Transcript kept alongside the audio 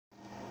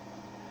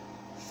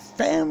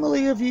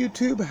family of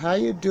YouTube, how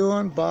you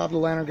doing? Bob the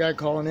Lantern Guy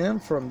calling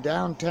in from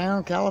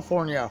downtown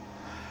California.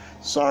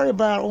 Sorry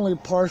about only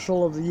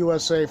partial of the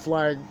USA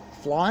flag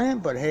flying,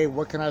 but hey,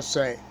 what can I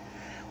say?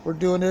 We're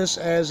doing this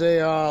as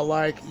a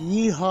like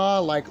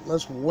yeehaw, like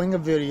let's wing a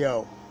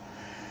video.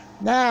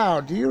 Now,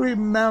 do you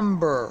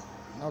remember?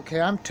 Okay,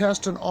 I'm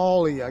testing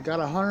all of you. I got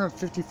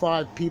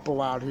 155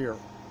 people out here,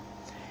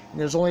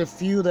 and there's only a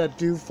few that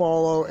do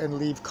follow and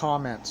leave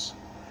comments.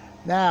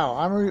 Now,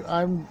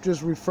 I'm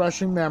just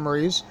refreshing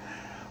memories.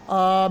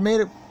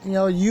 Made it, you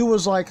know, U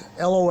was like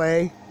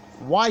LOA,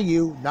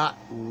 YU, not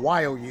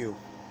YOU.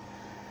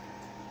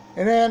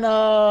 And then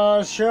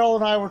Cheryl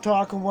and I were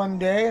talking one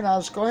day, and I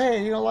was going,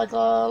 hey, you know, like,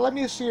 let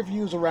me see if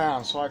U's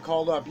around. So I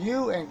called up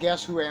U, and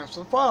guess who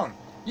answered the phone?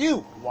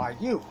 You. Why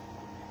you?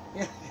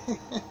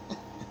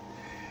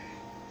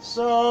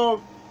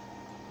 So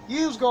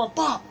U's going,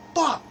 Bob,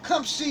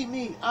 come see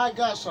me. I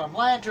got some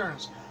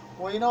lanterns.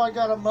 Well, you know, I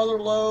got a mother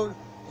load.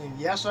 And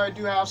yes, I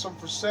do have some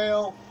for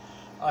sale.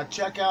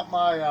 Check out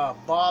my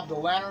Bob the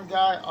Lantern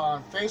Guy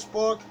on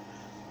Facebook.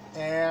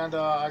 And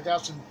I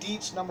got some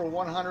Dietz number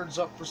 100s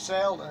up for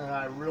sale. And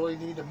I really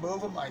need to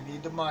move them. I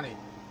need the money.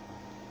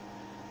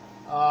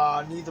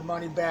 I need the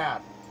money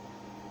bad.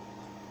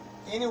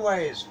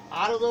 Anyways,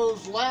 out of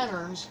those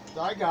lanterns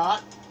that I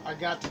got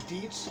the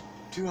Dietz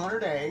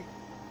 200A.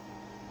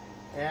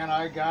 And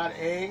I got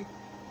a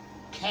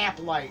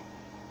Kamplite.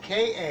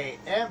 Kamplite.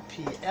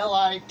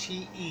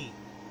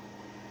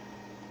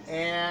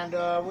 And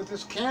with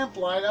this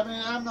Kamplite, I mean,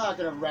 I'm not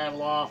going to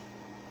rattle off.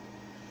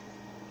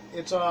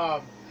 It's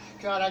God,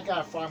 I got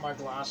to find my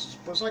glasses.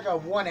 But it's like a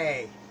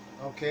 1A,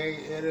 okay?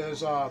 It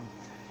is,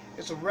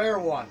 it's a rare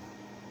one.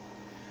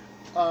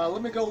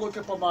 Let me go look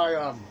up on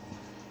my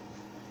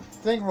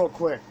thing real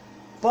quick.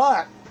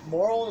 But,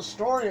 moral of the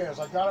story is,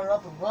 I got it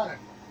up and running.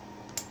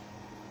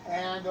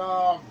 And,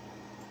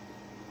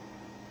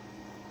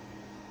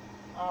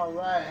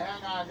 alright,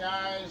 hang on,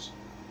 guys.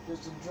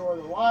 Just enjoy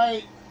the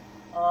light.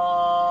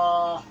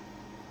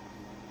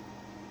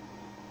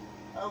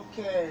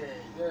 Okay,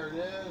 there it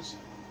is.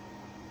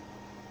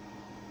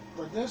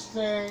 But this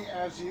thing,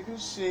 as you can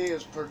see,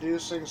 is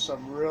producing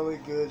some really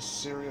good,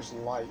 serious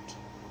light.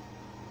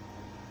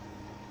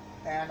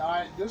 And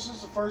this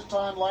is the first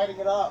time lighting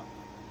it up.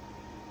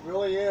 It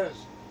really is.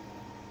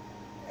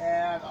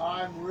 And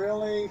I'm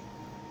really,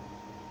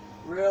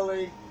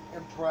 really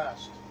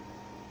impressed.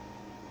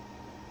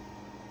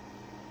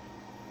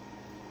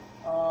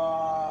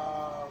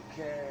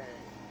 Okay.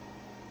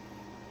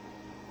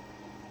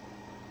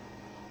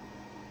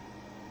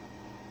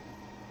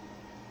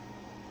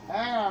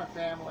 Hang on,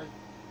 family.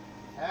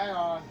 Hang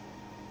on.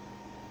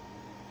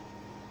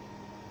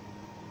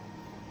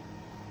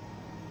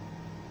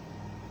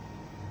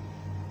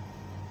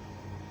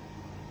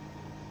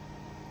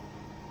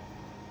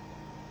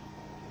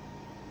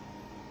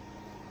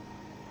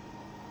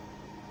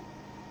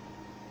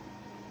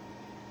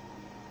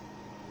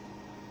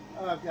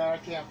 Oh God, I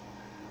can't.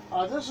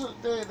 This is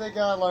they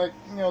got, like,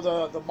 you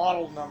know, the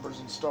model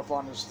numbers and stuff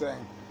on this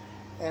thing,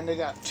 and they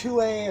got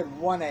 2A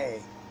and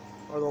 1A,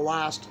 or the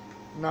last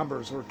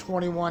numbers, or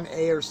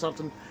 21A or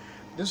something.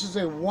 This is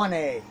a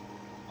 1A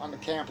on the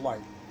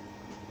Kamplite.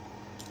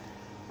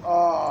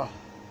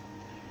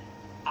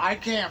 I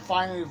can't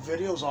find any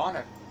videos on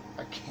it.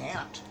 I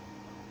can't.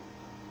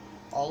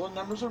 All the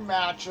numbers are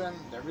matching.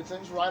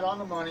 Everything's right on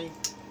the money.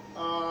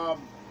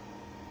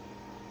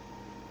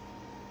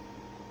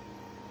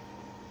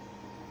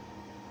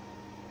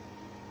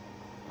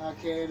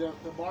 Okay, the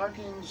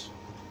markings.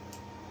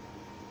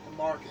 The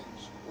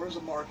markings. Where's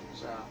the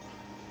markings at?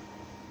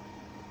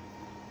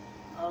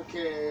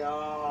 Okay,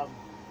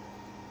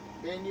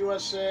 in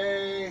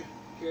USA,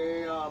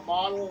 okay,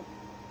 model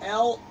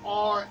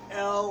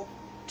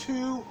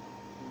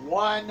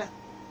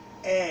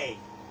LRL21A.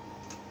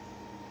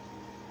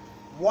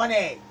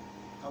 1A.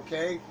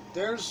 Okay,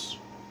 there's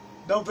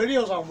no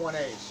videos on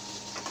 1A.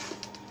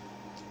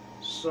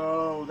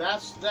 So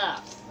that's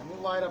that. Let me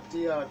light up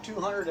the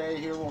 200A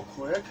here real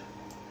quick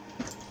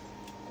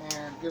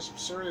and get some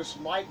serious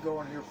light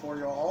going here for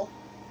you all.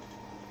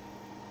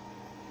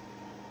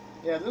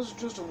 Yeah, this is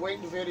just a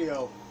waiting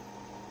video.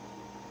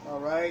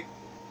 Alright.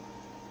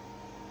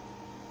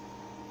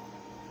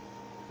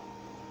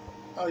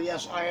 Oh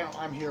yes, I am.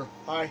 I'm here.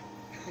 Hi.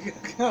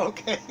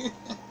 Okay.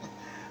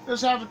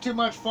 Just having too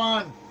much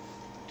fun.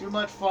 Too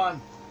much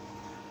fun.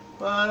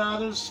 But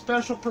there's a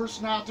special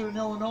person out there in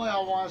Illinois I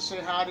want to say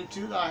howdy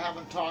to that I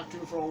haven't talked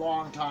to for a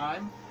long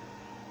time.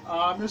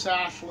 Miss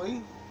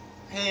Ashley.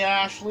 Hey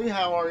Ashley,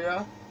 how are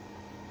you?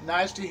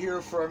 Nice to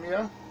hear from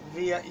you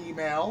via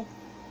email.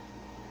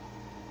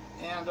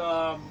 And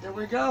there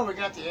we go. We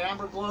got the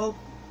amber globe.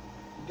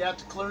 We got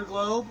the clear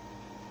globe.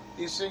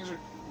 These things are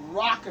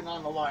rocking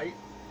on the light.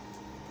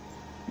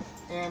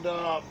 And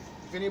if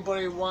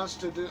anybody wants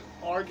to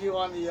argue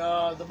on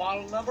the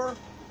model number,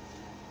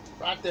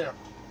 right there.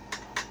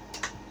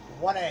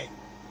 1A.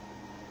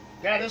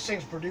 Yeah, this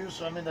thing's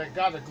produced. I mean, the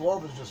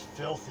globe is just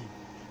filthy.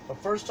 But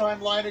first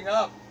time lighting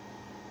up.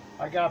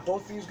 I got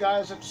both these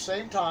guys at the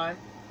same time.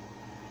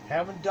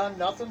 Haven't done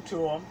nothing to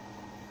them.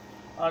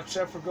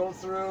 except for go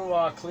through,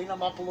 clean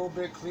them up a little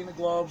bit, clean the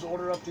gloves,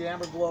 order up the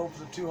amber globe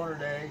for the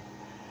 200A.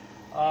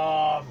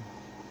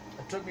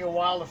 It took me a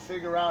while to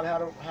figure out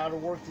how to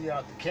work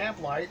the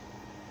Kamplite,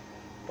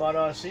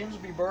 but seems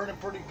to be burning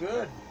pretty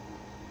good.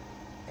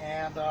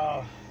 And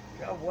God,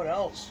 what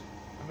else?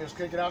 I mean, it's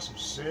kicking out some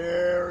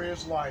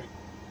serious light.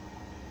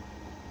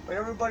 But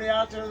everybody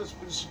out there that's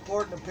been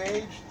supporting the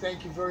page,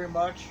 thank you very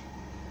much.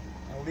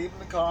 And leaving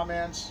the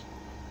comments,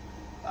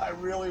 I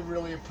really,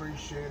 really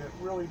appreciate it.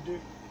 Really do,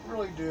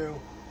 really do.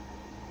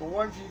 If it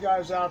wasn't for you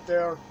guys out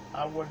there,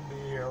 I wouldn't be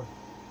here.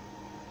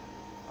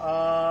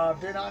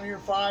 Been on here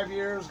 5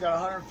 years, got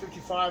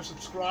 155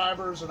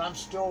 subscribers, and I'm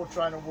still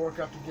trying to work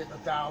up to getting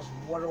 1,000.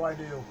 What do I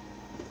do?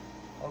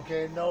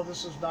 Okay, no,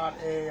 this is not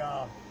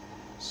a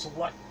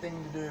select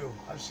thing to do.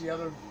 I see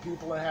other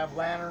people that have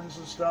lanterns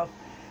and stuff.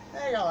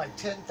 They got like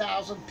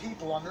 10,000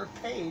 people on their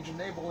page, and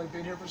they've only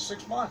been here for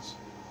 6 months.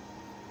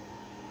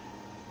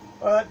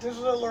 But this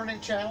is a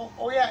learning channel.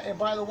 Oh yeah, and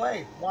by the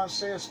way, I want to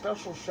say a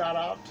special shout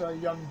out to a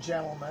young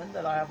gentleman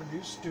that I have a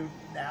new student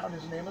now, and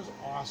his name is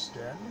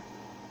Austin.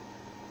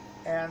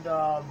 And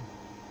I'm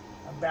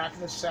back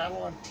in the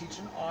saddle. I'm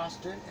teaching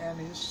Austin and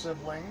his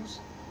siblings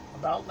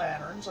about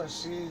lanterns. I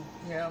see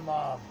him,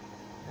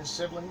 his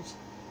siblings,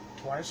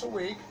 twice a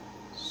week,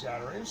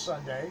 Saturday and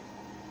Sunday.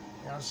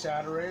 And on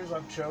Saturdays,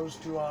 I've chose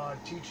to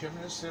teach him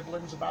and his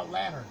siblings about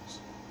lanterns.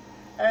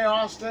 Hey,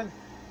 Austin,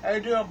 how you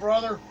doing,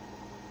 brother?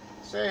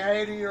 Say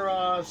hey to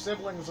your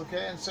siblings,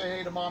 okay? And say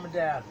hey to Mom and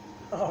Dad.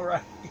 All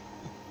right.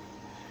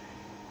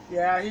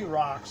 Yeah, he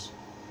rocks.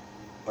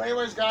 But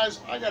anyways, guys,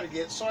 I got to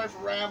get. Sorry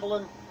for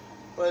rambling,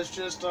 but it's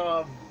just,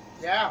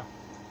 yeah,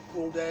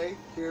 cool day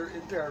here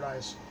in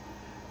paradise.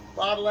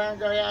 Bob the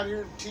Land Guy out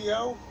here in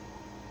TO,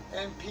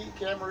 NP,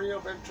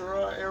 Camarillo,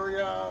 Ventura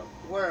area,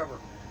 wherever.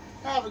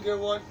 Have a good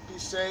one. Be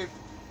safe.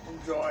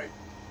 Enjoy.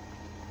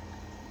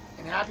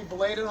 And happy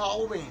belated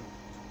Halloween.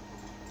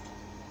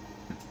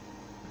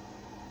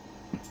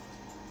 It's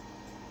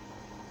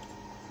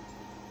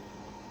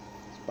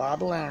Bob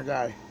the Lantern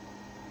Guy.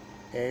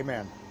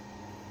 Amen.